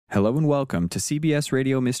Hello and welcome to CBS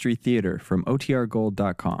Radio Mystery Theater from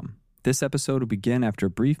OTRGold.com. This episode will begin after a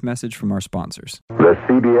brief message from our sponsors. The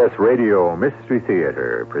CBS Radio Mystery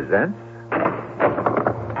Theater presents...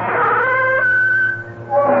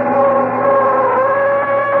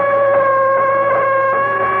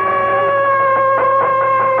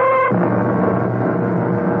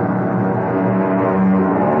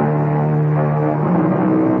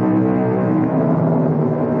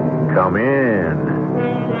 Come in.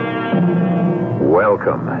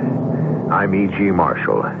 Welcome. I'm E.G.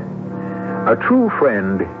 Marshall. A true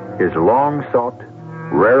friend is long sought,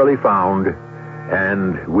 rarely found,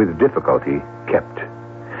 and with difficulty kept.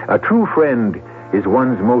 A true friend is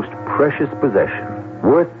one's most precious possession,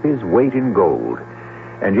 worth his weight in gold.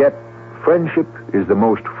 And yet, friendship is the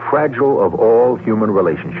most fragile of all human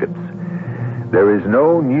relationships. There is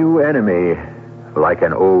no new enemy like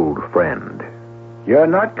an old friend. You're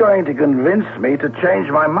not going to convince me to change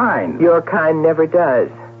my mind. Your kind never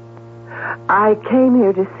does. I came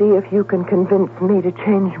here to see if you can convince me to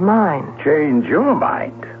change mine. Change your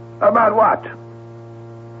mind? About what?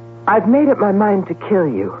 I've made up my mind to kill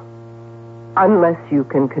you. Unless you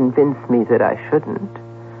can convince me that I shouldn't.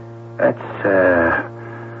 That's,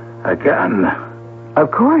 a gun.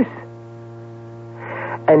 Of course.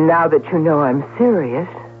 And now that you know I'm serious,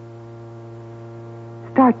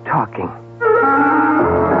 start talking.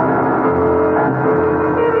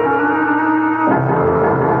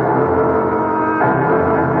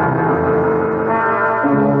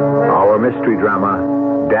 Our mystery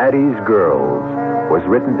drama, Daddy's Girls, was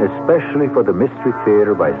written especially for the Mystery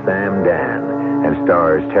Theater by Sam Dan and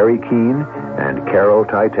stars Terry Keane and Carol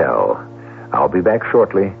Teitel. I'll be back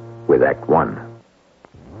shortly with Act One.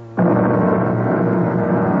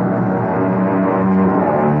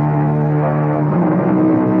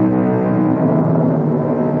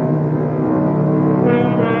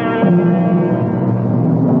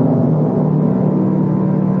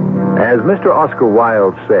 As Mr. Oscar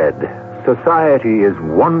Wilde said, society is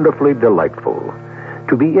wonderfully delightful.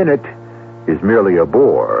 To be in it is merely a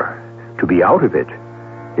bore. To be out of it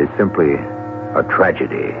is simply a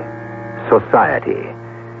tragedy. Society.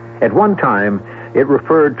 At one time, it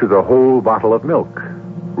referred to the whole bottle of milk.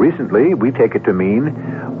 Recently, we take it to mean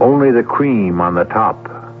only the cream on the top.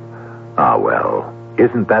 Ah, well,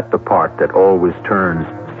 isn't that the part that always turns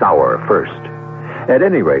sour first? At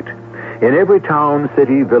any rate, in every town,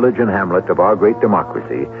 city, village, and hamlet of our great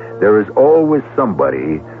democracy, there is always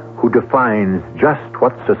somebody who defines just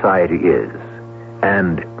what society is.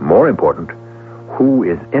 And, more important, who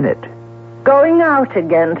is in it. Going out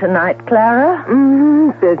again tonight, Clara?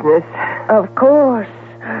 Business. Of course.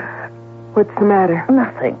 What's the matter?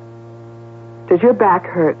 Nothing. Does your back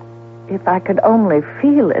hurt? If I could only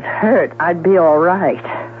feel it hurt, I'd be all right.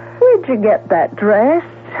 Where'd you get that dress?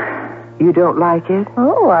 You don't like it?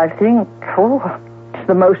 Oh, I think, it's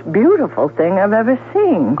the most beautiful thing I've ever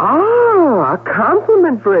seen. Oh, a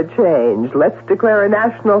compliment for a change. Let's declare a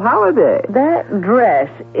national holiday. That dress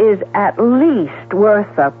is at least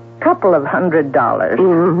worth a couple of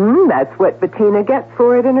 $100. That's what Bettina gets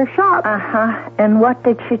for it in her shop. Uh-huh. And what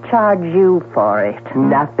did she charge you for it?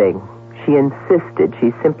 Nothing. She insisted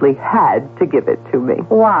she simply had to give it to me.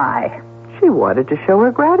 Why? She wanted to show her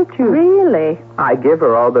gratitude. Really? I give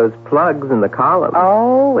her all those plugs in the column.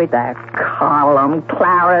 Oh, with that column,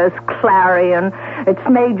 Clara's Clarion. It's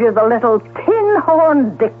made you the little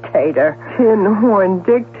tin-horn dictator. Tin-horn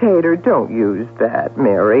dictator? Don't use that,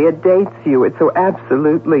 Mary. It dates you. It's so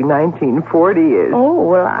absolutely 1940-ish. Oh,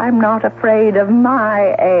 well, I'm not afraid of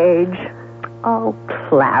my age. Oh,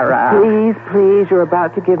 Clara. Please, you're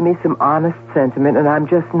about to give me some honest sentiment, and I'm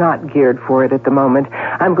just not geared for it at the moment.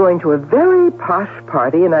 I'm going to a very posh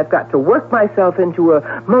party, and I've got to work myself into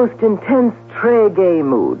a most intense très gay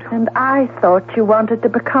mood. And I thought you wanted to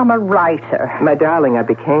become a writer. My darling, I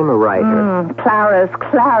became a writer. Clara's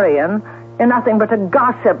Clarion. You're nothing but a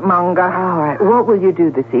gossip monger. All right, what will you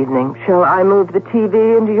do this evening? Shall I move the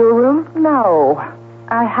TV into your room? No,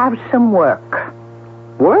 I have some work.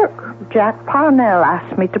 Work? Jack Parnell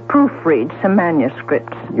asked me to proofread some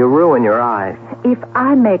manuscripts. You ruin your eyes. If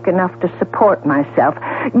I make enough to support myself,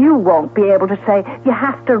 you won't be able to say you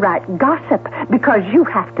have to write gossip because you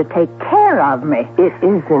have to take care of me. It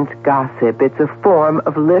isn't gossip. It's a form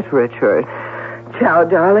of literature. Ciao,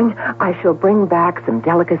 darling. I shall bring back some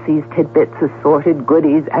delicacies, tidbits, assorted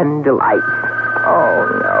goodies, and delights. Oh,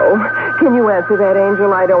 no. Can you answer that,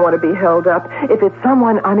 Angel? I don't want to be held up. If it's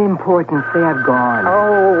someone unimportant, say I've gone.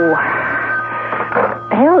 Oh.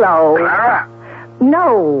 Hello. Clara?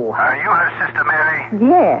 No. Are you her sister, Mary?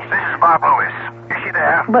 Yes. This is Bob Lewis. Is she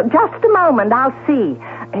there? But just a moment, I'll see.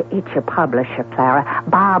 It's your publisher, Clara.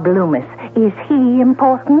 Bob Loomis. Is he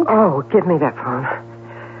important? Oh, give me that phone.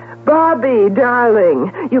 Bobby,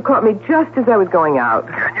 darling, you caught me just as I was going out.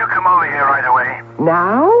 Can you come over here right away?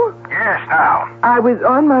 Now? Yes, now. I was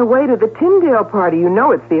on my way to the Tyndale party. You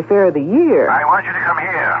know it's the affair of the year. I want you to come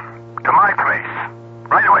here. To my place.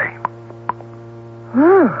 Right away.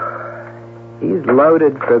 He's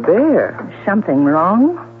loaded for bear. Something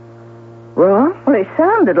wrong? Wrong? Well, he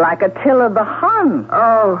sounded like Attila the Hun.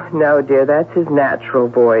 Oh, no, dear. That's his natural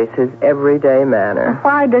voice, his everyday manner.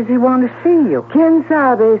 Why does he want to see you? Quien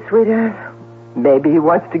sabe, sweetheart? Maybe he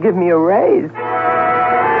wants to give me a raise.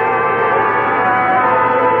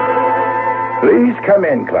 Please come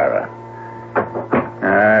in, Clara.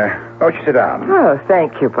 Won't you sit down? Oh,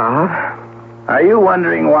 thank you, Bob. Are you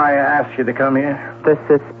wondering why I asked you to come here? The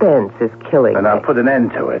suspense is killing Then me. I'll put an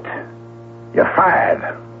end to it. You're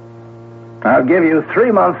fired. I'll give you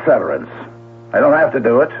 3 months severance. I don't have to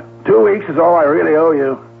do it. 2 weeks is all I really owe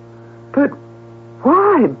you. But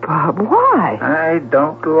why, Bob? Why? I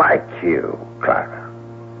don't like you, Clara.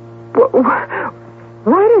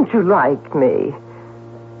 Why don't you like me?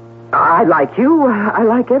 I like you. I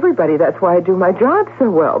like everybody. That's why I do my job so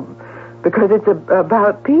well. Because it's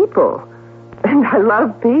about people. And I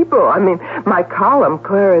love people. I mean, my column,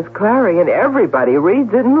 Clara's Clarion, everybody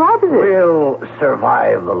reads it and loves it. We'll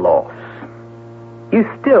survive the loss. You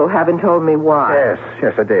still haven't told me why.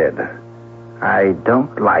 Yes, I did. I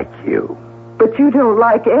don't like you. But you don't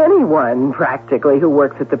like anyone, practically, who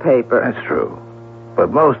works at the paper. That's true.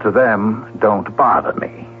 But most of them don't bother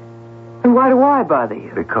me. And why do I bother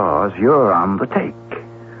you? Because you're on the take.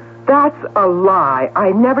 That's a lie.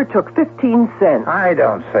 I never took 15 cents. I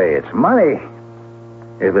don't say it's money.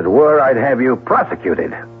 If it were, I'd have you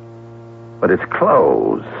prosecuted. But it's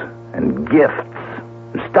clothes and gifts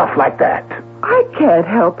and stuff like that. I can't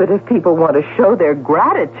help it if people want to show their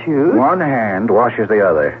gratitude. One hand washes the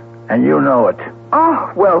other, and you know it.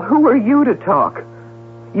 Oh, well, who are you to talk?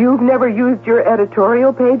 You've never used your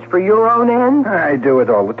editorial page for your own ends? I do it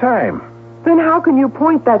all the time. Then how can you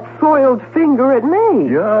point that soiled finger at me?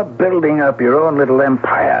 You're building up your own little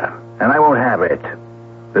empire, and I won't have it.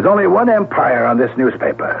 There's only one empire on this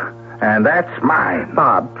newspaper, and that's mine.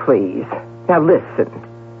 Bob, please. Now listen.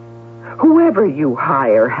 Whoever you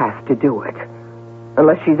hire has to do it.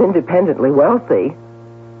 Unless she's independently wealthy.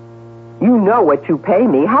 You know what you pay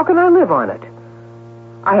me. How can I live on it?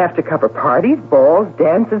 I have to cover parties, balls,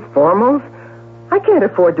 dances, formals. I can't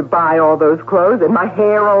afford to buy all those clothes, and my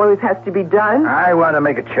hair always has to be done. I want to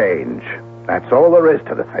make a change. That's all there is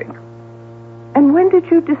to the thing. And when did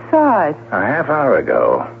you decide? A half hour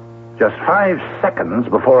ago. Just 5 seconds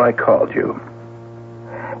before I called you.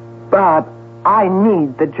 Bob, I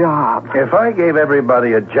need the job. If I gave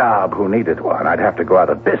everybody a job who needed one, I'd have to go out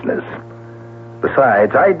of business.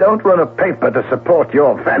 Besides, I don't run a paper to support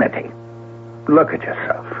your vanity. Look at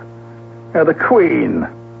yourself. You're the queen.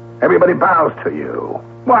 Everybody bows to you.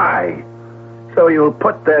 Why? So you'll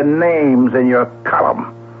put their names in your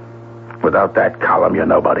column. Without that column, you're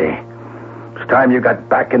nobody. It's time you got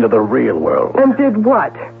back into the real world. And did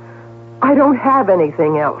what? I don't have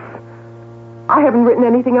anything else. I haven't written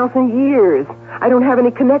anything else in years. I don't have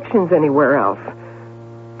any connections anywhere else.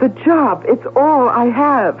 The job, it's all I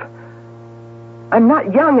have. I'm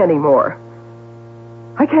not young anymore.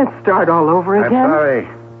 I can't start all over again. I'm sorry.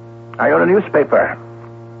 I own a newspaper.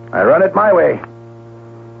 I run it my way.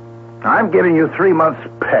 I'm giving you 3 months'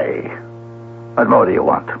 pay. What more do you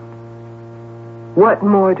want? What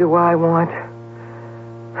more do I want?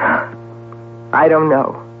 I don't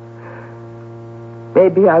know.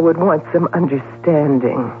 Maybe I would want some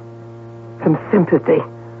understanding, some sympathy.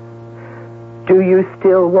 Do you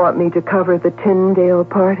still want me to cover the Tyndale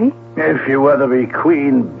party? If you want to be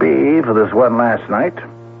Queen Bee for this one last night,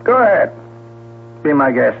 go ahead. Be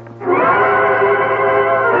my guest.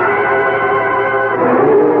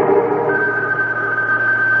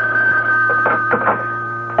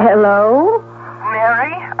 Hello?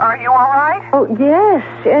 Mary, are you all right? Oh, yes,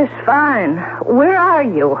 fine. Where are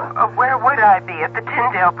you? Where would I be? At the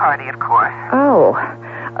Tyndale party, of course. Oh,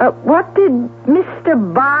 what did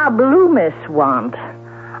Mr. Bob Loomis want?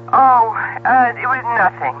 Oh, it was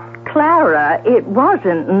nothing. Clara, it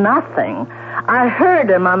wasn't nothing. I heard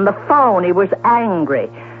him on the phone. He was angry.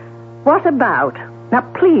 What about? Now,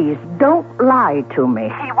 please, don't lie to me.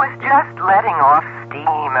 He was just letting off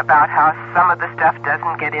steam about how some of the stuff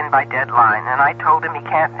doesn't get in by deadline, and I told him he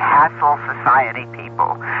can't hassle society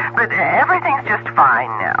people. But everything's just fine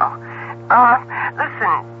now.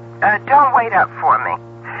 Listen, don't wait up for me.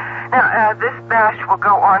 Now, this bash will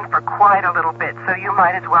go on for quite a little bit, so you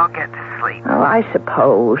might as well get to sleep. Oh, I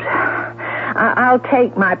suppose. I'll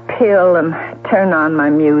take my pill and turn on my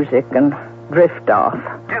music and drift off.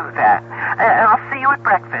 Do that. I'll see you at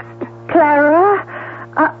breakfast. Clara,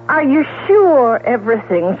 are you sure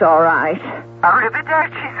everything's all right?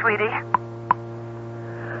 Arrivederci, sweetie.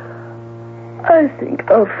 I think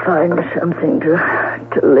I'll find something to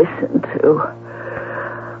listen to.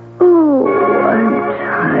 Oh, I'm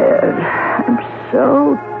tired. I'm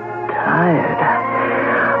so tired.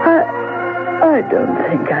 I don't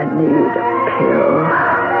think I need a pill.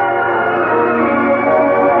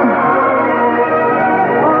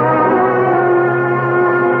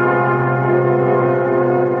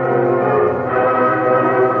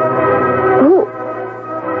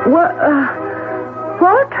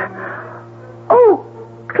 What? Oh,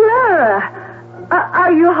 Clara,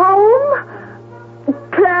 are you home?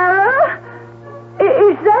 Clara,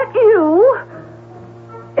 is that you?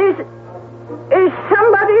 Is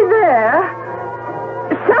somebody there?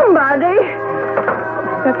 Somebody?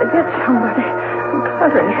 I've got to get somebody.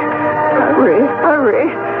 Hurry.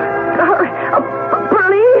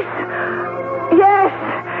 Police? Yes.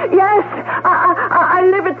 I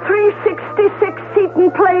live at 366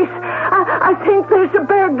 Seton Place. I think there's a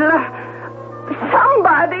burglar.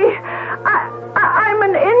 Somebody. I'm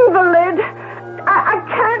an invalid. I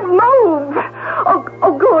can't move.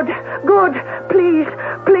 Oh, good.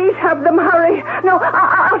 Please have them hurry. No,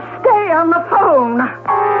 I'll stay on the phone.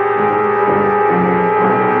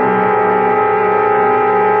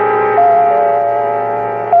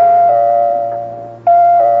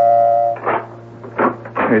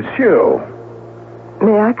 It's you.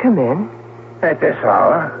 May I come in? At this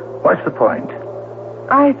hour? What's the point?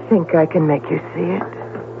 I think I can make you see it.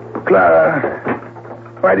 Clara,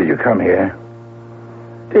 why did you come here?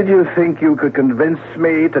 Did you think you could convince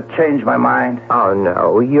me to change my mind? Oh,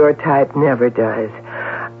 no, your type never does.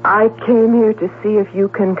 I came here to see if you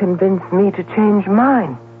can convince me to change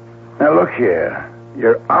mine. Now, look here.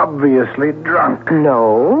 You're obviously drunk.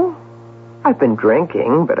 No, I've been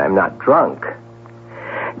drinking, but I'm not drunk.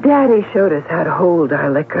 Daddy showed us how to hold our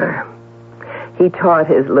liquor. He taught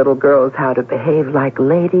his little girls how to behave like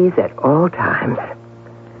ladies at all times.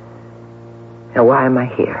 Now, why am I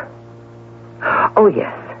here? Oh,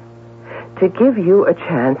 yes. To give you a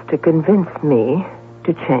chance to convince me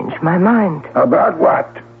to change my mind. About what?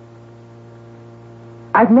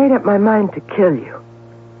 I've made up my mind to kill you.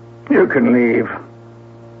 You can leave.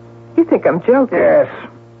 You think I'm joking? Yes.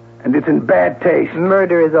 And it's in bad taste.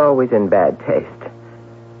 Murder is always in bad taste.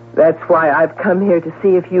 That's why I've come here to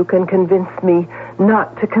see if you can convince me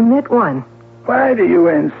not to commit one. Why do you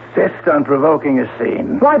insist on provoking a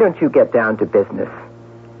scene? Why don't you get down to business?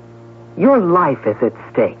 Your life is at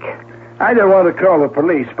stake. I don't want to call the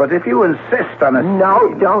police, but if you insist on a No,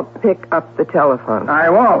 scene... don't pick up the telephone. I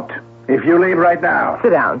won't. If you leave right now.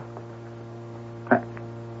 Sit down.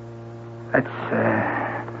 That's,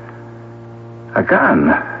 a gun.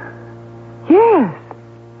 Yes.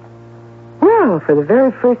 Well, for the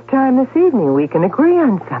very first time this evening, we can agree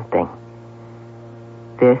on something.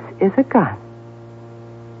 This is a gun.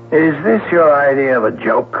 Is this your idea of a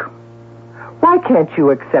joke? Why can't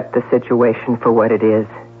you accept the situation for what it is?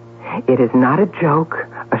 It is not a joke,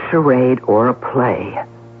 a charade, or a play.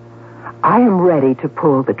 I am ready to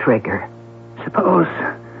pull the trigger. Suppose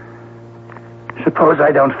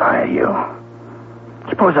I don't fire you.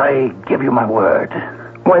 Suppose I give you my word.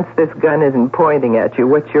 Once this gun isn't pointing at you,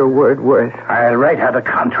 what's your word worth? I'll write out a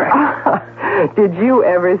contract. Did you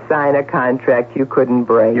ever sign a contract you couldn't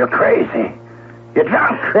break? You're crazy. You're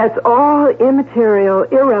drunk. That's all immaterial,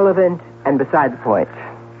 irrelevant, and beside the point.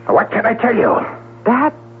 What can I tell you?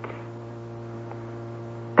 That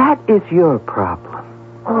is your problem.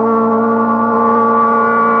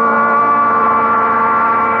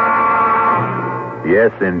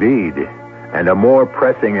 Yes, indeed. And a more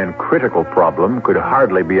pressing and critical problem could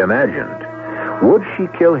hardly be imagined. Would she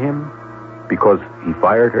kill him because he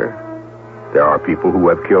fired her? There are people who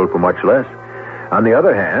have killed for much less. On the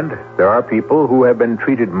other hand, there are people who have been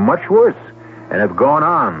treated much worse and have gone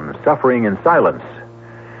on suffering in silence.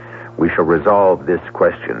 We shall resolve this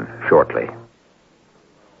question shortly.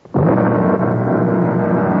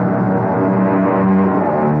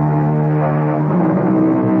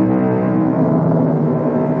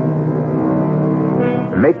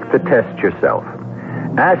 Make the test yourself.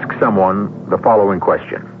 Ask someone the following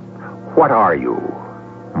question. What are you?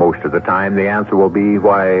 Most of the time, the answer will be,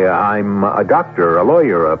 why, I'm a doctor, a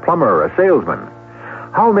lawyer, a plumber, a salesman.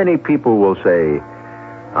 How many people will say,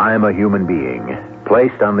 I'm a human being,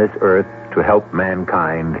 placed on this earth to help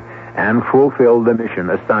mankind and fulfill the mission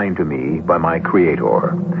assigned to me by my Creator,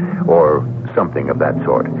 or something of that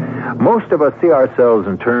sort? Most of us see ourselves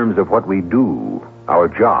in terms of what we do, our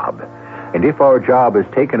job. And if our job is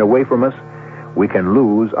taken away from us, we can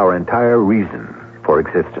lose our entire reason for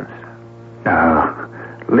existence. Now,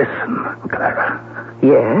 listen, Clara.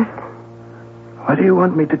 Yes? What do you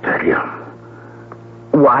want me to tell you?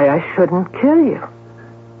 Why I shouldn't kill you.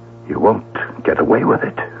 You won't get away with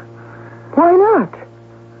it. Why not?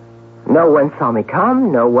 No one saw me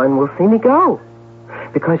come. No one will see me go.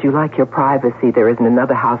 Because you like your privacy, there isn't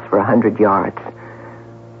another house for 100 yards.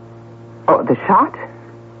 Oh, the shot?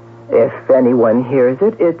 If anyone hears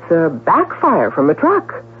it, it's a backfire from a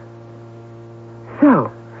truck.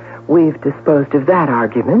 So, we've disposed of that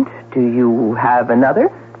argument. Do you have another?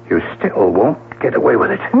 You still won't get away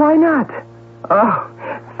with it. Why not? Oh,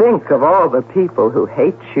 think of all the people who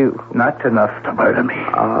hate you. Not enough to murder me.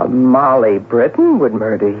 Molly Britton would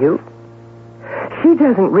murder you. She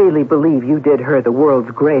doesn't really believe you did her the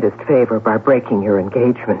world's greatest favor by breaking your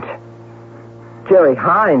engagement. Jerry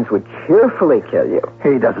Hines would cheerfully kill you.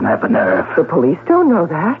 He doesn't have the nerve. The police don't know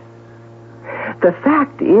that. The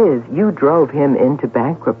fact is, you drove him into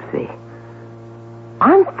bankruptcy.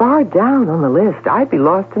 I'm far down on the list. I'd be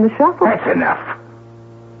lost in the shuffle. That's enough.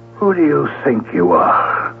 Who do you think you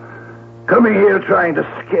are? Coming here trying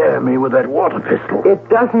to scare me with that water pistol. It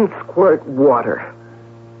doesn't squirt water.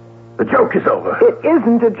 The joke is over. It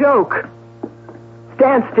isn't a joke.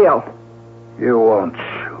 Stand still. You won't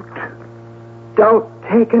shoot. Don't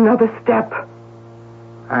take another step.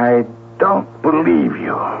 I don't believe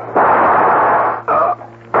you.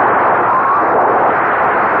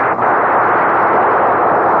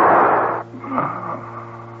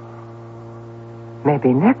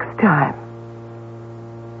 Maybe next time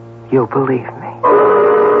you'll believe me.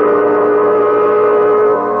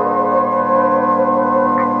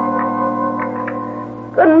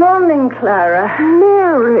 Good morning, Clara.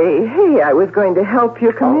 Mary, hey, I was going to help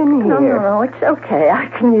you come in here. No, it's okay. I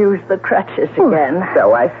can use the crutches again.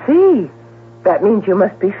 So I see. That means you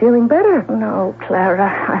must be feeling better. No, Clara,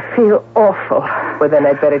 I feel awful. Well, then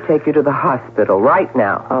I'd better take you to the hospital right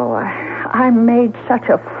now. Oh, I made such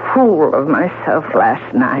a fool of myself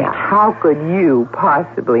last night. Now, how could you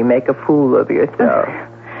possibly make a fool of yourself?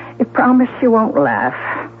 You promise you won't laugh.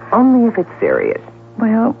 Only if it's serious.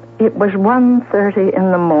 Well, it was 1:30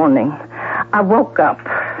 in the morning. I woke up.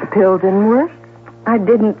 The pill didn't work? I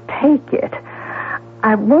didn't take it.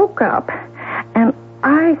 I woke up, and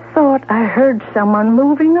I thought I heard someone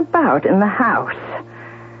moving about in the house.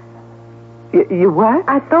 You what?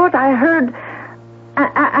 I thought I heard...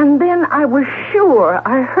 And then I was sure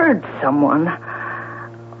I heard someone.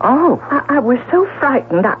 Oh. I was so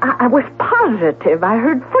frightened. I was positive I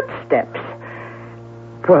heard footsteps.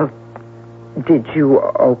 Well, did you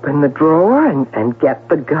open the drawer and get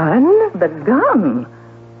the gun? The gun?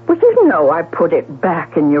 Well, you know I put it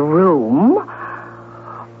back in your room.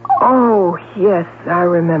 Oh, yes, I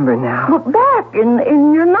remember now. Put back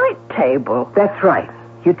in your night table. That's right.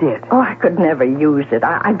 You did. Oh, I could never use it.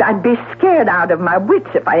 I'd be scared out of my wits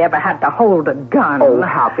if I ever had to hold a gun. Oh,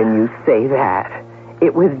 how can you say that?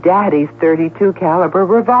 It was Daddy's .32 caliber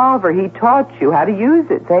revolver. He taught you how to use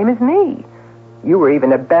it, same as me. You were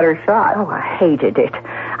even a better shot. Oh, I hated it.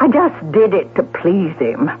 I just did it to please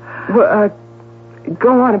him. Well,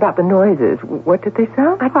 go on about the noises. What did they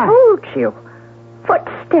sound like? I told you.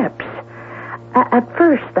 Footsteps. At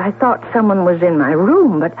first, I thought someone was in my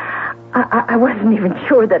room, but I wasn't even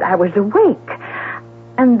sure that I was awake.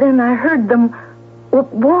 And then I heard them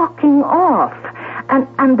walking off,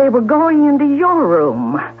 and they were going into your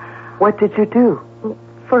room. What did you do?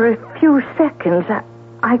 For a few seconds,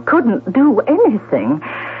 I couldn't do anything.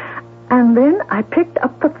 And then I picked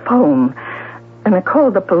up the phone, and I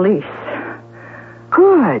called the police.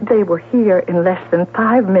 Good. They were here in less than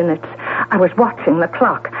 5 minutes. I was watching the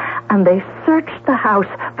clock, and they searched the house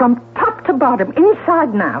from top to bottom, inside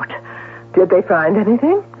and out. Did they find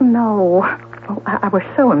anything? No. Oh, I was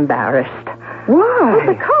so embarrassed. Why? Well,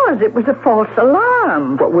 because it was a false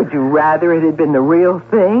alarm. What, would you rather it had been the real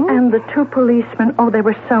thing? And the two policemen, oh, they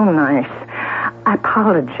were so nice. I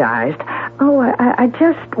apologized. Oh, I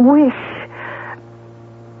just wish...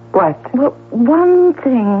 What? Well, one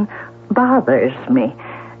thing bothers me.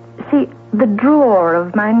 See, the drawer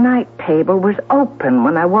of my night table was open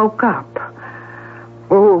when I woke up.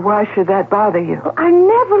 Well, why should that bother you? I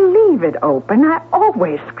never leave it open. I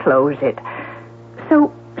always close it.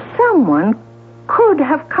 So someone could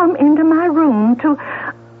have come into my room to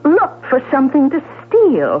look for something to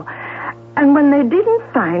steal. And when they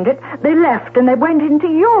didn't find it, they left and they went into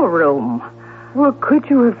your room. Well, could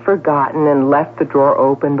you have forgotten and left the drawer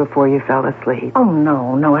open before you fell asleep? Oh,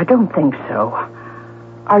 no, I don't think so.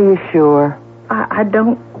 Are you sure? I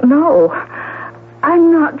don't know.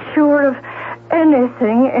 I'm not sure of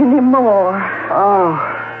anything anymore. Oh,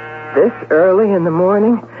 this early in the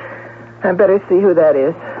morning? I better see who that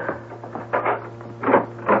is.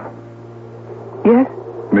 Yes?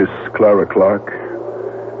 Miss Clara Clark?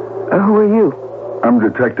 Who are you? I'm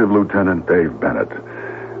Detective Lieutenant Dave Bennett.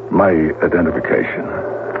 My identification.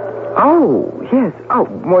 Oh, yes. Oh,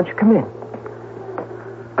 won't you come in?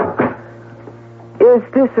 Is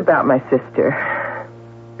this about my sister?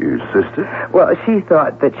 Your sister? Well, she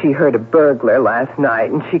thought that she heard a burglar last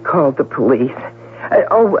night, and she called the police.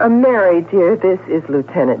 Mary, dear, this is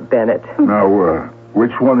Lieutenant Bennett. Now,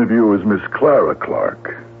 which one of you is Miss Clara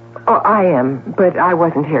Clark? Oh, I am, but I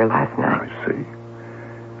wasn't here last night. I see.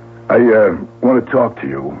 I want to talk to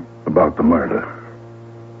you about the murder.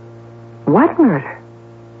 What murder?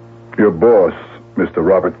 Your boss, Mr.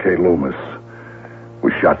 Robert K. Loomis,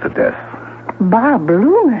 was shot to death. Bob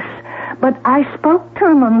Loomis? But I spoke to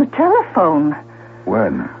him on the telephone.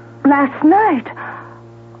 When? Last night.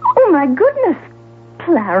 Oh, my goodness.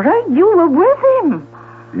 Clara, you were with him.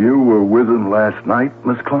 You were with him last night,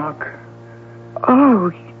 Miss Clark?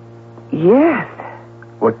 Oh, yes.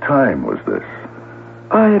 What time was this?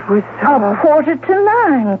 It was...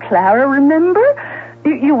 9:15, Clara, remember?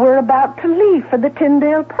 You were about to leave for the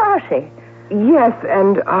Tyndale party. Yes,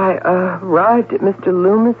 and I arrived at Mr.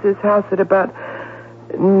 Loomis's house at about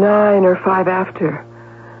 9 or 5 after.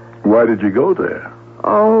 Why did you go there?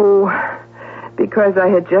 Oh, because I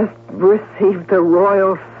had just received the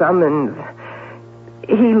royal summons.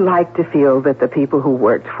 He liked to feel that the people who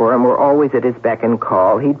worked for him were always at his beck and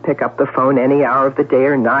call. He'd pick up the phone any hour of the day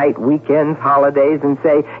or night, weekends, holidays, and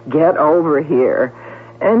say, "Get over here."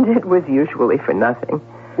 And it was usually for nothing.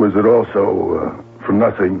 Was it also for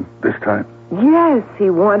nothing this time? Yes, he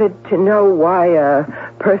wanted to know why a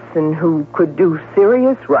person who could do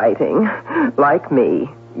serious writing, like me,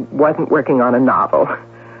 wasn't working on a novel.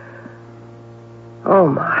 Oh,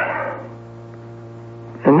 my.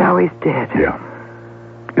 And now he's dead. Yeah.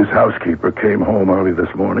 His housekeeper came home early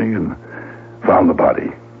this morning and found the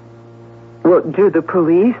body. Well, do the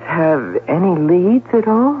police have any leads at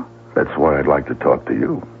all? That's why I'd like to talk to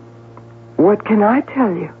you. What can I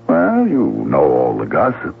tell you? Well, you know all the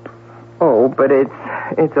gossip. Oh, but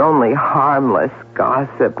it's only harmless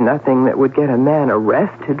gossip, nothing that would get a man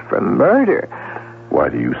arrested for murder. Why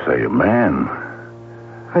do you say a man?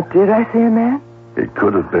 Did I say a man? It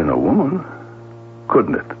could have been a woman,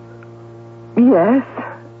 couldn't it? Yes.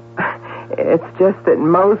 It's just that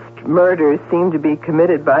most murders seem to be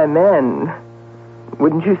committed by men.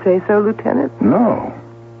 Wouldn't you say so, Lieutenant? No.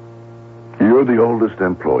 You're the oldest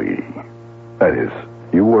employee. That is,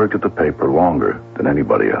 you worked at the paper longer than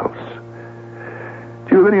anybody else.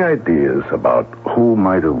 Do you have any ideas about who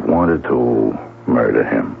might have wanted to murder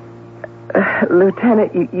him?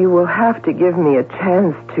 Lieutenant, you will have to give me a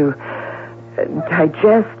chance to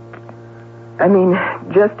digest. I mean,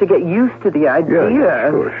 just to get used to the idea.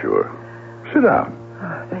 Yeah, sure. Sit down.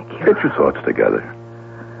 Oh, thank you. Get your thoughts together.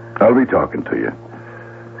 I'll be talking to you.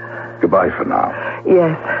 Goodbye for now.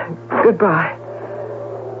 Yes, goodbye.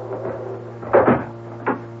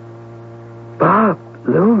 Bob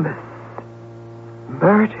Loomis.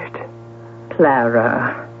 Murdered.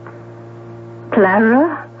 Clara.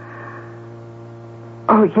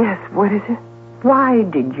 Oh, yes, what is it? Why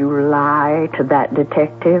did you lie to that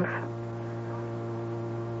detective?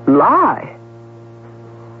 Lie?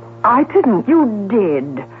 I didn't. You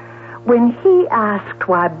did. When he asked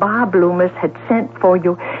why Bob Loomis had sent for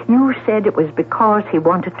you, you said it was because he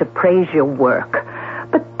wanted to praise your work.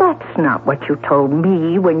 But that's not what you told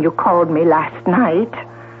me when you called me last night.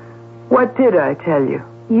 What did I tell you?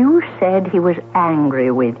 You said he was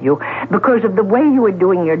angry with you because of the way you were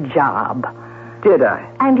doing your job. Did I?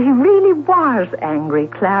 And he really was angry,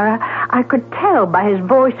 Clara. I could tell by his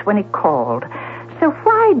voice when he called. So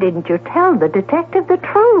why didn't you tell the detective the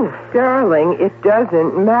truth? Darling, it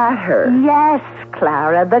doesn't matter. Yes,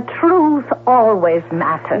 Clara, the truth always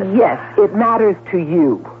matters. Yes, it matters to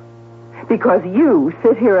you. Because you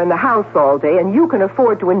sit here in the house all day and you can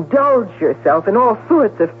afford to indulge yourself in all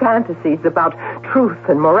sorts of fantasies about truth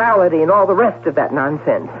and morality and all the rest of that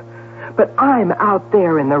nonsense. But I'm out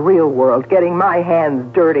there in the real world getting my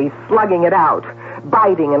hands dirty, slugging it out,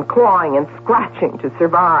 biting and clawing and scratching to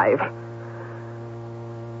survive.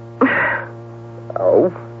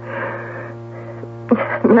 Oh.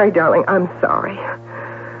 Mary, darling, I'm sorry.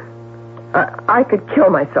 I could kill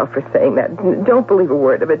myself for saying that. Don't believe a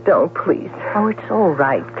word of it. Don't, please. Oh, it's all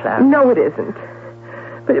right, Clara. No, it isn't.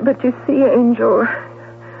 But you see, Angel,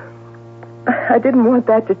 I didn't want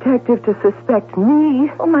that detective to suspect me.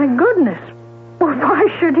 Oh, my goodness. Well,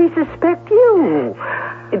 why should he suspect you?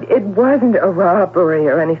 It wasn't a robbery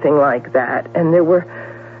or anything like that, and there were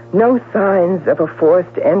no signs of a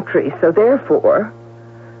forced entry, so therefore,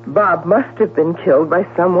 Bob must have been killed by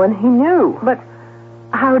someone he knew. But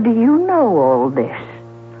how do you know all this?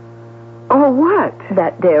 Oh, what?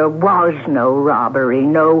 That there was no robbery,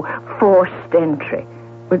 no forced entry.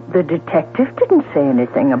 But the detective didn't say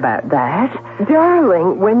anything about that.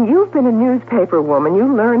 Darling, when you've been a newspaper woman, you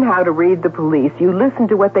learn how to read the police. You listen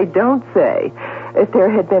to what they don't say. If there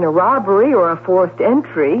had been a robbery or a forced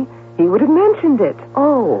entry, he would have mentioned it.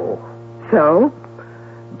 Oh. So,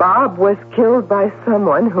 Bob was killed by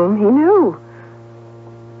someone whom he knew.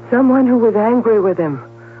 Someone who was angry with him.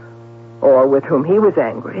 Or with whom he was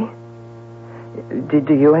angry.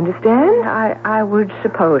 Do you understand? I would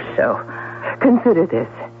suppose so. Consider this.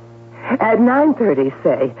 At 9:30,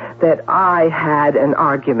 say that I had an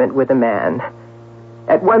argument with a man.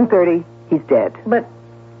 At 1:30, he's dead. But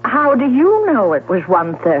how do you know it was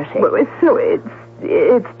 1:30? Well, so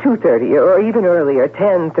it's 2:30 or even earlier,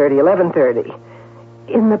 10:30, 11:30.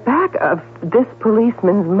 In the back of this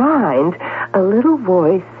policeman's mind, a little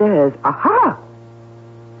voice says, "Aha!"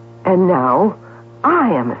 And now I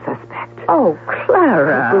am a suspect. Oh,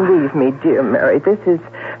 Clara. Believe me, dear Mary, this is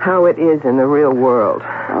how it is in the real world.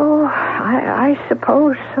 Oh, I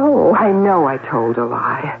suppose so. I know I told a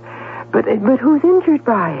lie. But who's injured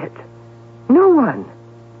by it? No one.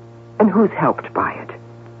 And who's helped by it?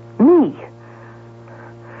 Me.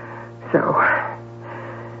 So,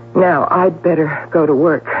 now I'd better go to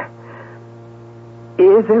work.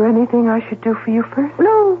 Is there anything I should do for you first?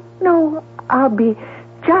 No, I'll be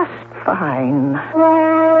just fine.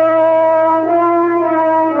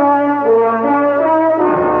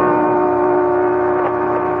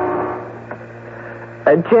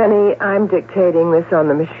 Jenny, I'm dictating this on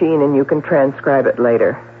the machine and you can transcribe it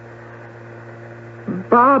later.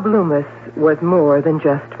 Bob Loomis was more than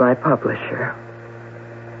just my publisher.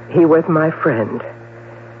 He was my friend.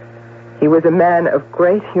 He was a man of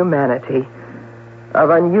great humanity, of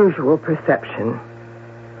unusual perception.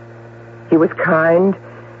 He was kind,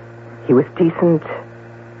 he was decent,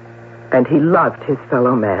 and he loved his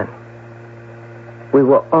fellow man. We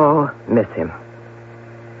will all miss him.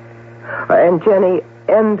 And Jenny,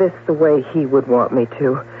 end this the way he would want me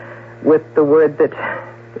to, with the word that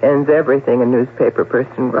ends everything a newspaper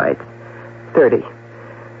person writes. 30.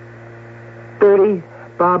 30,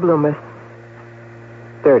 Bob Loomis.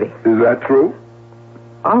 30. Is that true?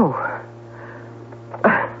 Oh.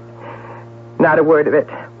 Not a word of it.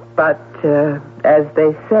 But, as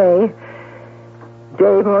they say, de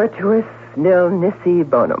mortuis nil nisi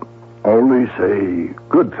bonum. Only say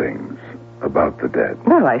good things about the dead.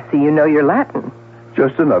 Well, I see you know your Latin.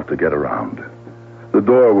 Just enough to get around. The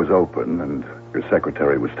door was open and your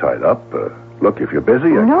secretary was tied up. Look, if you're busy...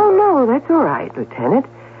 No, that's all right, Lieutenant.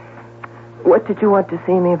 What did you want to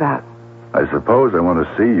see me about? I suppose I want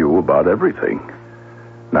to see you about everything.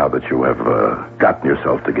 Now that you have gotten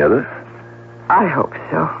yourself together. I hope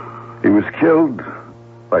so. He was killed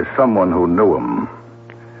by someone who knew him.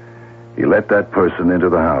 He let that person into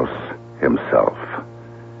the house himself.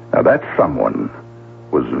 Now, that someone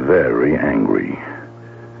was very angry.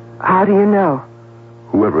 How do you know?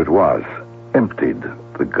 Whoever it was emptied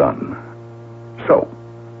the gun. So,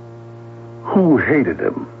 who hated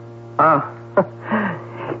him? Ah,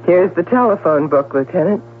 here's the telephone book,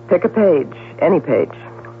 Lieutenant. Pick a page, any page.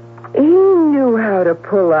 He knew how to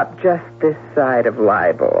pull up just this side of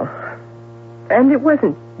libel. And it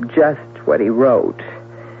wasn't just what he wrote.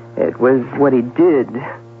 It was what he did.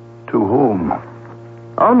 To whom?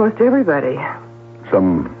 Almost everybody.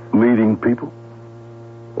 Some leading people?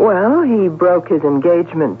 Well, he broke his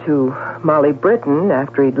engagement to Molly Britton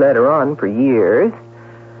after he'd led her on for years.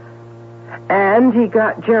 And he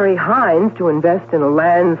got Jerry Hines to invest in a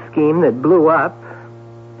land scheme that blew up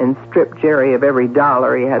and stripped Jerry of every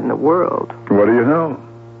dollar he had in the world. What do you know?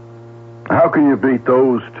 How can you beat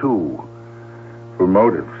those two for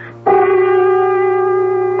motives?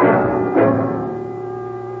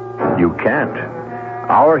 You can't.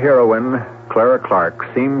 Our heroine, Clara Clark,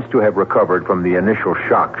 seems to have recovered from the initial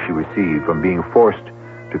shock she received from being forced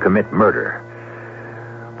to commit murder.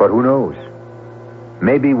 But who knows?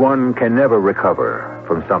 Maybe one can never recover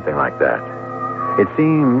from something like that. It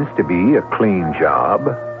seems to be a clean job.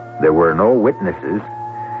 There were no witnesses.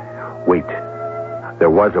 Wait, there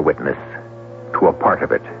was a witness to a part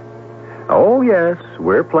of it. Oh, yes,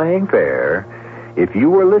 we're playing fair. If you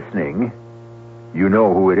were listening, you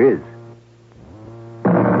know who it is.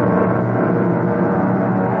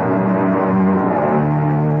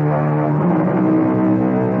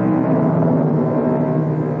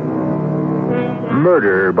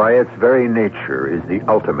 Murder, by its very nature, is the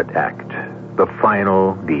ultimate act, the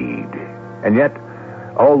final deed. And yet,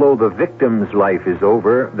 although the victim's life is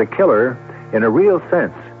over, the killer, in a real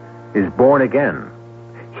sense, is born again.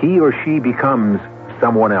 He or she becomes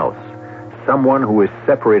someone else, someone who is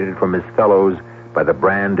separated from his fellows by the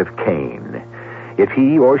brand of Cain. If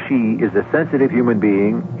he or she is a sensitive human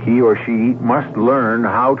being, he or she must learn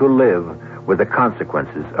how to live with the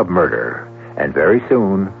consequences of murder. And very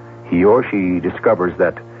soon, he or she discovers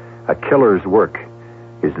that a killer's work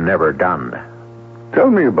is never done. Tell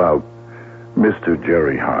me about Mr.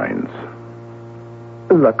 Jerry Hines.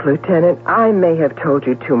 Look, Lieutenant, I may have told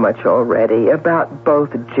you too much already about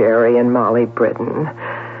both Jerry and Molly Britton.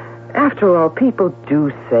 After all, people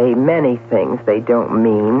do say many things they don't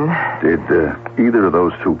mean. Did either of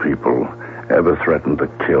those two people ever threaten to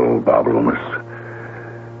kill Bob Loomis?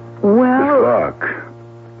 Well... Miss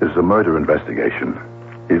Clark, this is a murder investigation.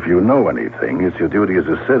 If you know anything, it's your duty as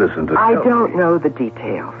a citizen to I tell don't me. know the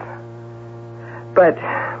details. But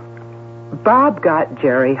Bob got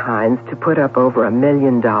Jerry Hines to put up over $1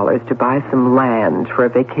 million to buy some land for a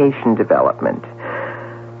vacation development.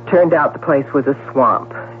 Turned out the place was a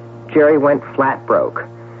swamp. Jerry went flat broke.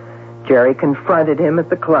 Jerry confronted him at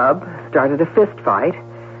the club, started a fist fight,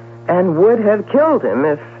 and would have killed him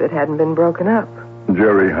if it hadn't been broken up.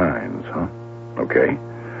 Jerry Hines, huh? Okay.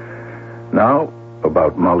 Now,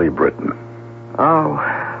 about Molly Britton. Oh,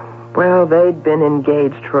 well, they'd been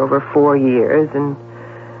engaged for over 4 years, and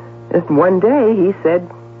just one day he said,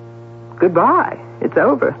 goodbye, it's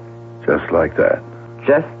over. Just like that.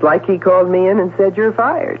 Just like he called me in and said, you're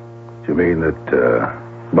fired. You mean that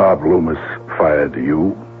Bob Loomis fired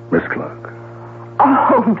you, Miss Clark?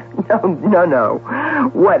 Oh, no.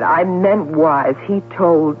 What I meant was he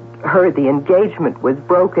told her the engagement was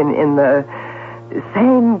broken in the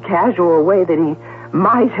same casual way that he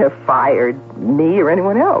might have fired me or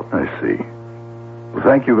anyone else. I see. Well,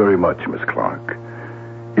 thank you very much, Miss Clark.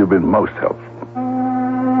 You've been most helpful.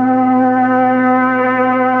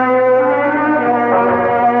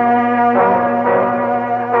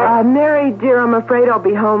 Mary, dear, I'm afraid I'll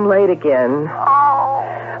be home late again.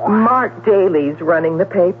 Oh. Mark Daly's running the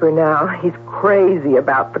paper now. He's crazy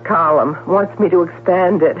about the column. Wants me to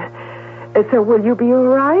expand it. So will you be all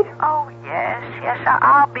right? Oh, yes,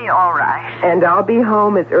 I'll be all right. And I'll be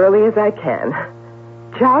home as early as I can.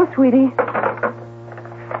 Ciao, sweetie.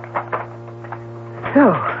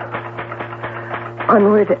 So,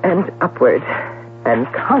 onward and upward, and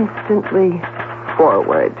constantly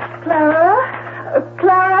forward. Clara?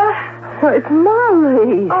 Oh, it's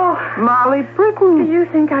Molly. Oh. Molly Britton. Do you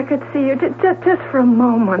think I could see you just for a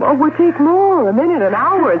moment? Oh, we'll take more, a minute, an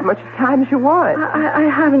hour, as much time as you want. I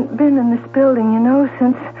haven't been in this building,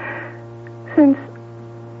 since...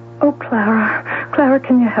 Oh, Clara. Clara,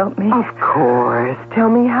 can you help me? Of course. Tell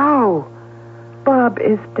me how. Bob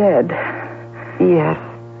is dead. Yes.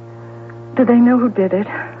 Do they know who did it?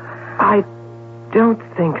 I don't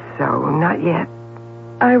think so. Not yet.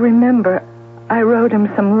 I remember I wrote him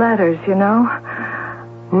some letters, No,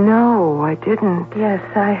 I didn't. Yes,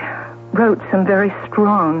 I wrote some very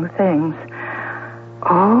strong things.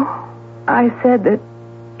 Oh? I said that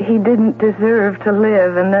he didn't deserve to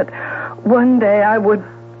live and that one day I would...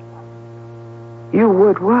 You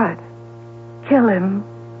would what? Kill him.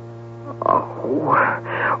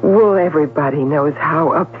 Oh, well, everybody knows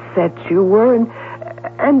how upset you were,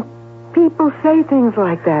 and people say things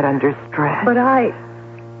like that under stress. But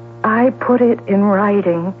I put it in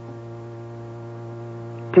writing.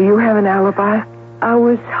 Do you have an alibi? I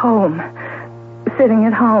was home, sitting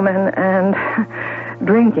at home and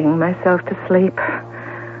drinking myself to sleep.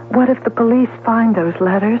 What if the police find those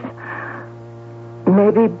letters?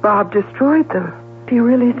 Maybe Bob destroyed them. Do you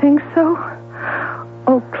really think so?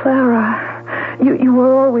 Oh, Clara, you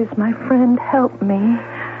were always my friend. Help me.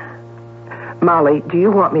 Molly, do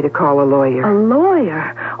you want me to call a lawyer? A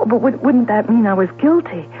lawyer? Oh, but wouldn't that mean I was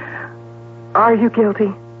guilty? Are you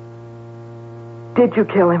guilty? Did you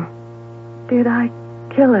kill him? Did I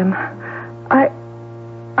kill him?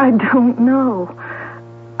 I don't know.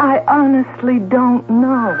 I honestly don't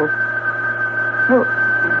know. Well,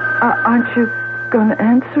 aren't you going to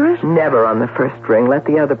answer it? Never on the first ring. Let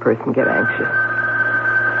the other person get anxious.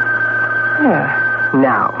 Yeah.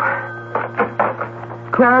 Now.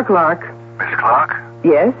 Clara Clark. Miss Clark?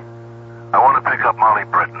 Yes? I want to pick up Molly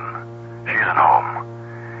Britton. She's at home.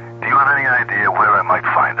 Do you have any idea where I might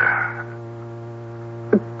find her?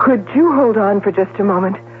 Could you hold on for just a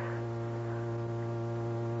moment?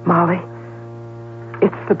 Molly,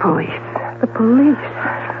 it's the police. The police?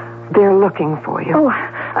 They're looking for you. Oh,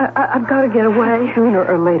 I've got to get away. Sooner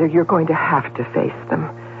or later, you're going to have to face them.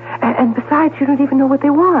 And besides, you don't even know what they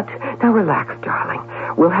want. Now relax, darling.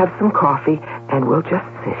 We'll have some coffee, and we'll just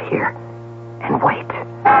sit here and wait.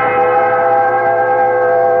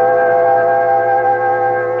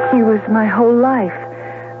 He was my whole life.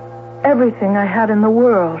 Everything I had in the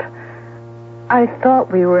world. I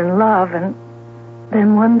thought we were in love, and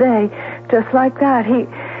then one day, just like that, he...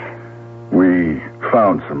 We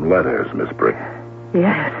found some letters, Miss Britton.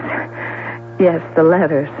 Yes, the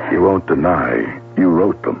letters. You won't deny you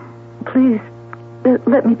wrote them. Please,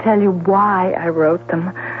 let me tell you why I wrote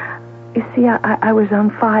them. You see, I was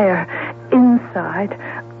on fire inside.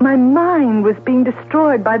 My mind was being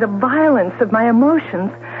destroyed by the violence of my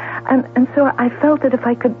emotions. And so I felt that if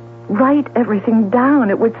I could write everything down,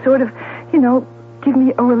 it would sort of, give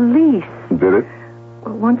me a release. Did it?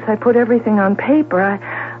 Well, once I put everything on paper,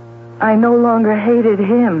 I no longer hated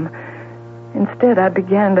him. Instead, I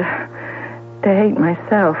began to hate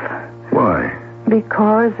myself. Why?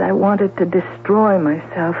 Because I wanted to destroy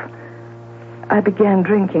myself. I began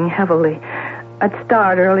drinking heavily. I'd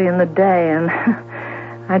start early in the day, and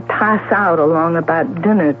I'd pass out along about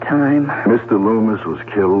dinner time. Mr. Loomis was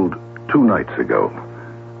killed 2 nights ago.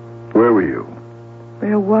 Where were you?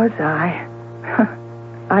 Where was I?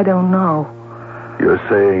 I don't know. You're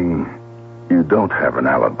saying you don't have an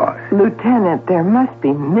alibi. Lieutenant, there must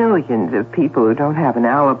be millions of people who don't have an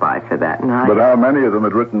alibi for that night. But how many of them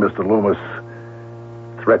had written Mr. Loomis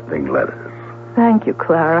threatening letters? Thank you,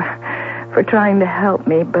 Clara, for trying to help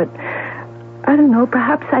me, but I don't know,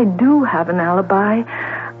 perhaps I do have an alibi.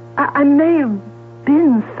 I may have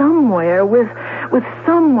been somewhere with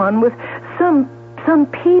someone, with some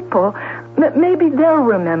people. Maybe they'll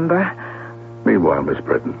remember. Meanwhile, Miss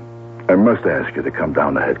Britton, I must ask you to come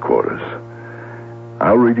down to headquarters.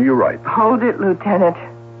 I'll read you your rights. Hold it, Lieutenant.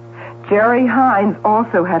 Jerry Hines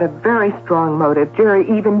also had a very strong motive. Jerry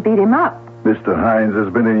even beat him up. Mr. Hines has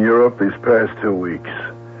been in Europe these past 2 weeks.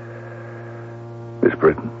 Miss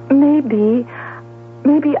Britton?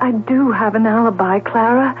 Maybe I do have an alibi,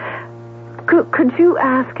 Clara. Could you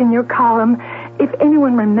ask in your column if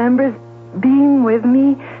anyone remembers being with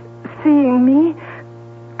me, seeing me?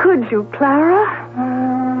 Could you, Clara?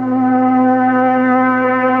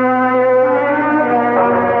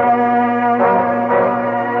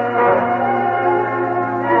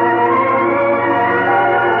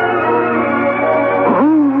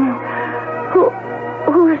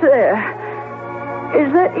 Who's there?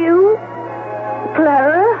 Is that you?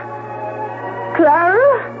 Clara?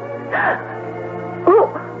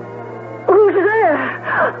 Who's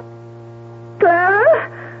there? Clara?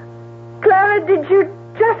 Clara, did you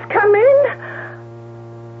just come in?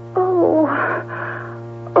 Oh,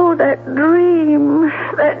 that dream.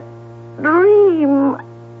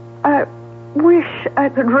 I wish I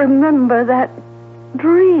could remember that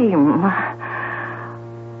dream.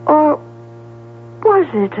 Or was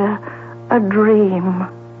it a dream?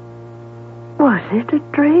 Was it a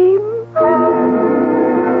dream?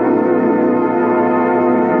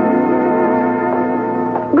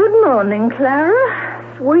 Good morning, Clara.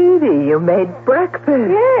 Sweetie, you made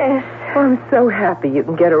breakfast. Yes. Oh, I'm so happy you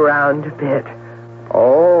can get around a bit.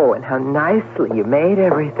 Oh, and how nicely you made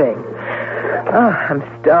everything. Oh, I'm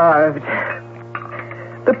starved.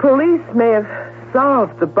 The police may have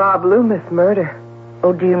solved the Bob Loomis murder.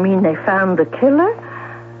 Oh, do you mean they found the killer?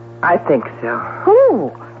 I think so. Who?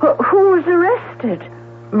 Who was arrested?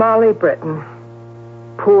 Molly Britton.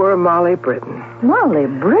 Poor Molly Britton. Molly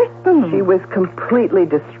Britton? She was completely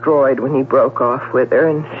destroyed when he broke off with her,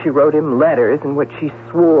 and she wrote him letters in which she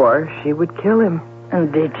swore she would kill him.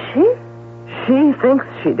 And did she? She thinks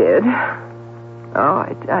she did. Oh,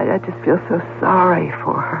 I just feel so sorry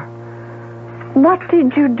for her. What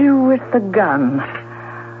did you do with the gun?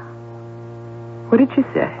 What did you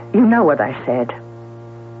say? You know what I said.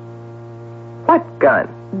 What gun?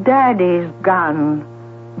 Daddy's gun.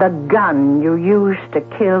 The gun you used to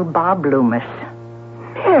kill Bob Loomis.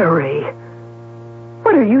 Mary,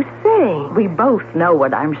 what are you saying? We both know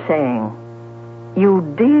what I'm saying. You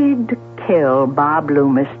did kill Bob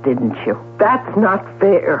Loomis, didn't you? That's not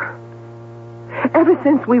fair. Ever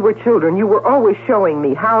since we were children, you were always showing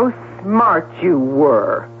me how smart you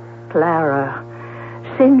were. Clara,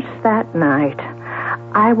 since that night,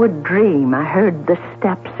 I would dream I heard the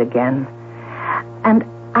steps again. And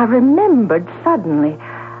I remembered suddenly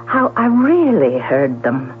how I really heard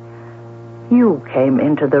them. You came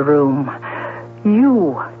into the room.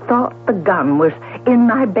 You thought the gun was in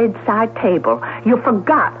my bedside table. You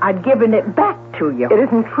forgot I'd given it back to you. It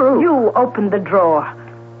isn't true. You opened the drawer.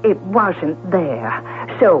 It wasn't there.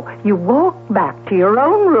 So you walked back to your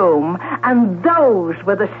own room, and those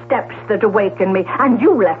were the steps that awakened me, and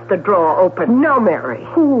you left the drawer open. No, Mary.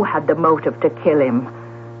 Who had the motive to kill him?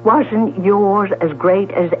 Wasn't yours as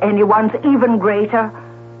great as anyone's, even greater?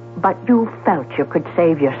 But you felt you could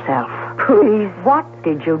save yourself. Please. What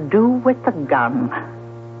did you do with the gun?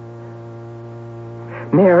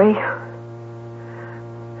 Mary,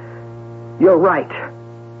 you're right.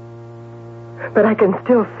 But I can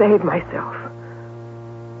still save myself.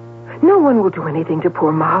 No one will do anything to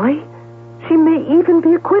poor Molly. She may even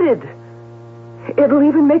be acquitted. It'll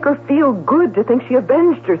even make her feel good to think she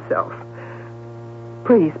avenged herself.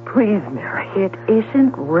 Please, please, Mary. It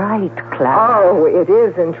isn't right, Clara. Oh, it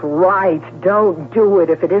isn't right. Don't do it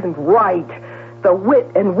if it isn't right. The wit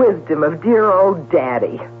and wisdom of dear old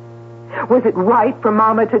Daddy. Was it right for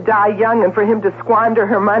Mama to die young and for him to squander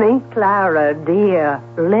her money? Clara, dear,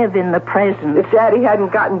 live in the present. If Daddy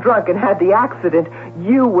hadn't gotten drunk and had the accident,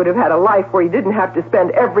 you would have had a life where you didn't have to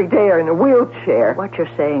spend every day in a wheelchair. What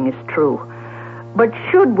you're saying is true. But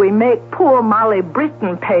should we make poor Molly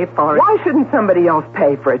Britton pay for it? Why shouldn't somebody else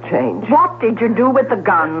pay for a change? What did you do with the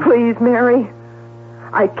gun? Please, Mary.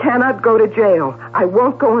 I cannot go to jail. I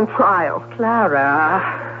won't go on trial.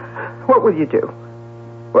 Clara. What will you do?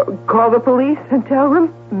 Well, call the police and tell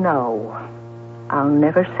them? No. I'll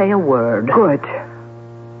never say a word. Good.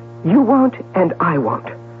 You won't and I won't.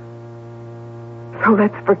 So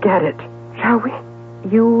let's forget it, shall we?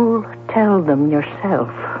 You'll tell them yourself.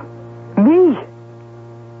 Me?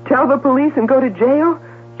 Tell the police and go to jail?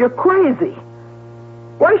 You're crazy.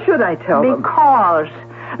 Why should I tell them? Because,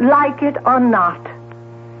 like it or not,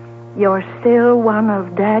 you're still one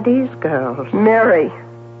of Daddy's girls. Mary.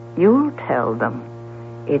 You'll tell them.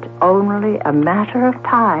 It's only a matter of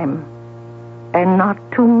time. And not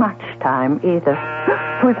too much time, either.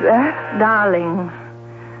 What's that? Darling,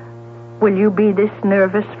 will you be this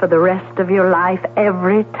nervous for the rest of your life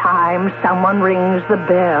every time someone rings the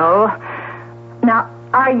bell? Now,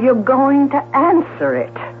 are you going to answer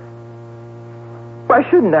it? Why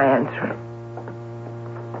shouldn't I answer it?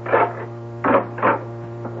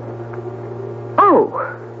 Oh,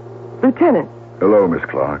 Lieutenant. Hello, Miss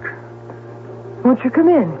Clark. Won't you come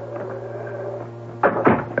in?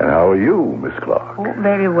 And how are you, Miss Clark? Oh,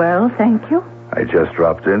 very well, thank you. I just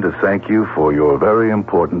dropped in to thank you for your very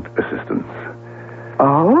important assistance.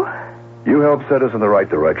 Oh? You helped set us in the right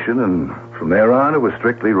direction, and from there on, it was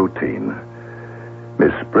strictly routine.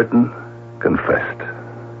 Miss Britton confessed.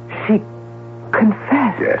 She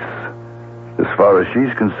confessed? Yes. As far as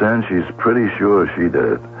she's concerned, she's pretty sure she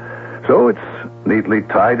did it. So it's neatly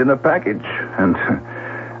tied in a package, and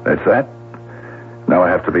that's that. Now I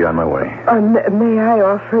have to be on my way. May I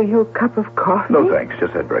offer you a cup of coffee? No, thanks.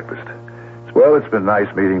 Just had breakfast. Well, it's been nice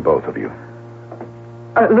meeting both of you.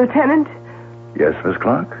 Lieutenant? Yes, Miss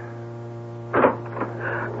Clark?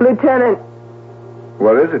 Lieutenant.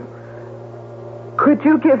 What is it? Could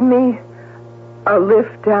you give me a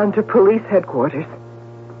lift down to police headquarters?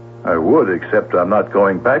 I would, except I'm not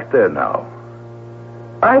going back there now.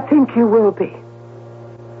 I think you will be.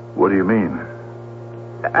 What do you mean?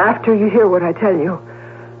 After you hear what I tell you.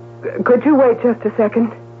 Could you wait just a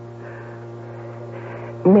second?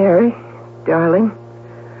 Mary, darling,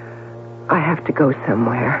 I have to go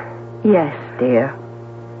somewhere. Yes, dear.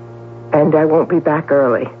 And I won't be back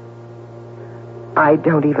early. I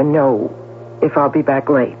don't even know if I'll be back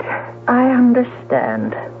late. I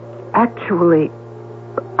understand. Actually,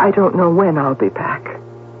 I don't know when I'll be back.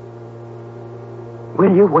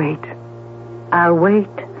 Will you wait? I'll wait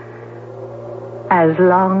as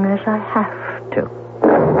long as I have to.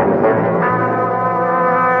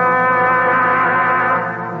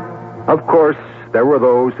 Of course, there were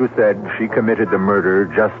those who said she committed the murder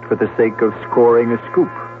just for the sake of scoring a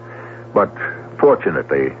scoop. But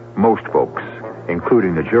fortunately, most folks,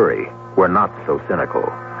 including the jury, were not so cynical.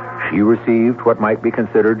 She received what might be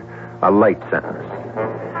considered a light sentence.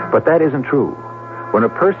 But that isn't true. When a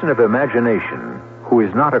person of imagination, who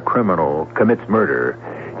is not a criminal, commits murder,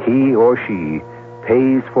 he or she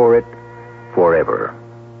pays for it forever.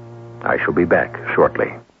 I shall be back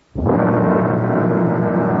shortly.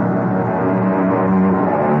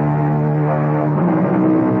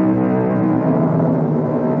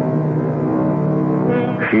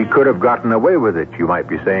 She could have gotten away with it, you might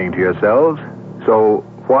be saying to yourselves. So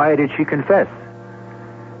why did she confess?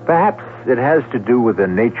 Perhaps it has to do with the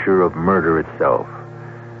nature of murder itself.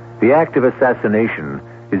 The act of assassination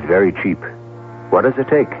is very cheap. What does it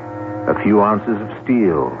take? A few ounces of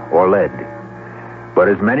steel or lead. But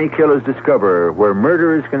as many killers discover, where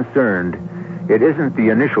murder is concerned, it isn't the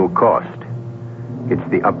initial cost. It's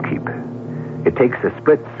the upkeep. It takes a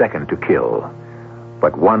split second to kill.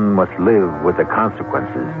 but one must live with the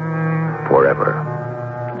consequences forever.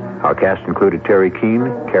 Our cast included Terry Keane,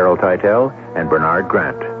 Carol Teitel, and Bernard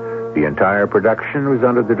Grant. The entire production was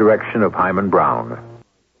under the direction of Hyman Brown.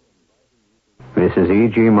 This is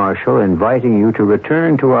E.G. Marshall inviting you to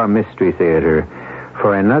return to our Mystery Theater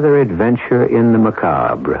for another adventure in the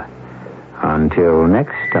macabre. Until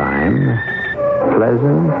next time,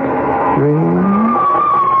 pleasant dreams.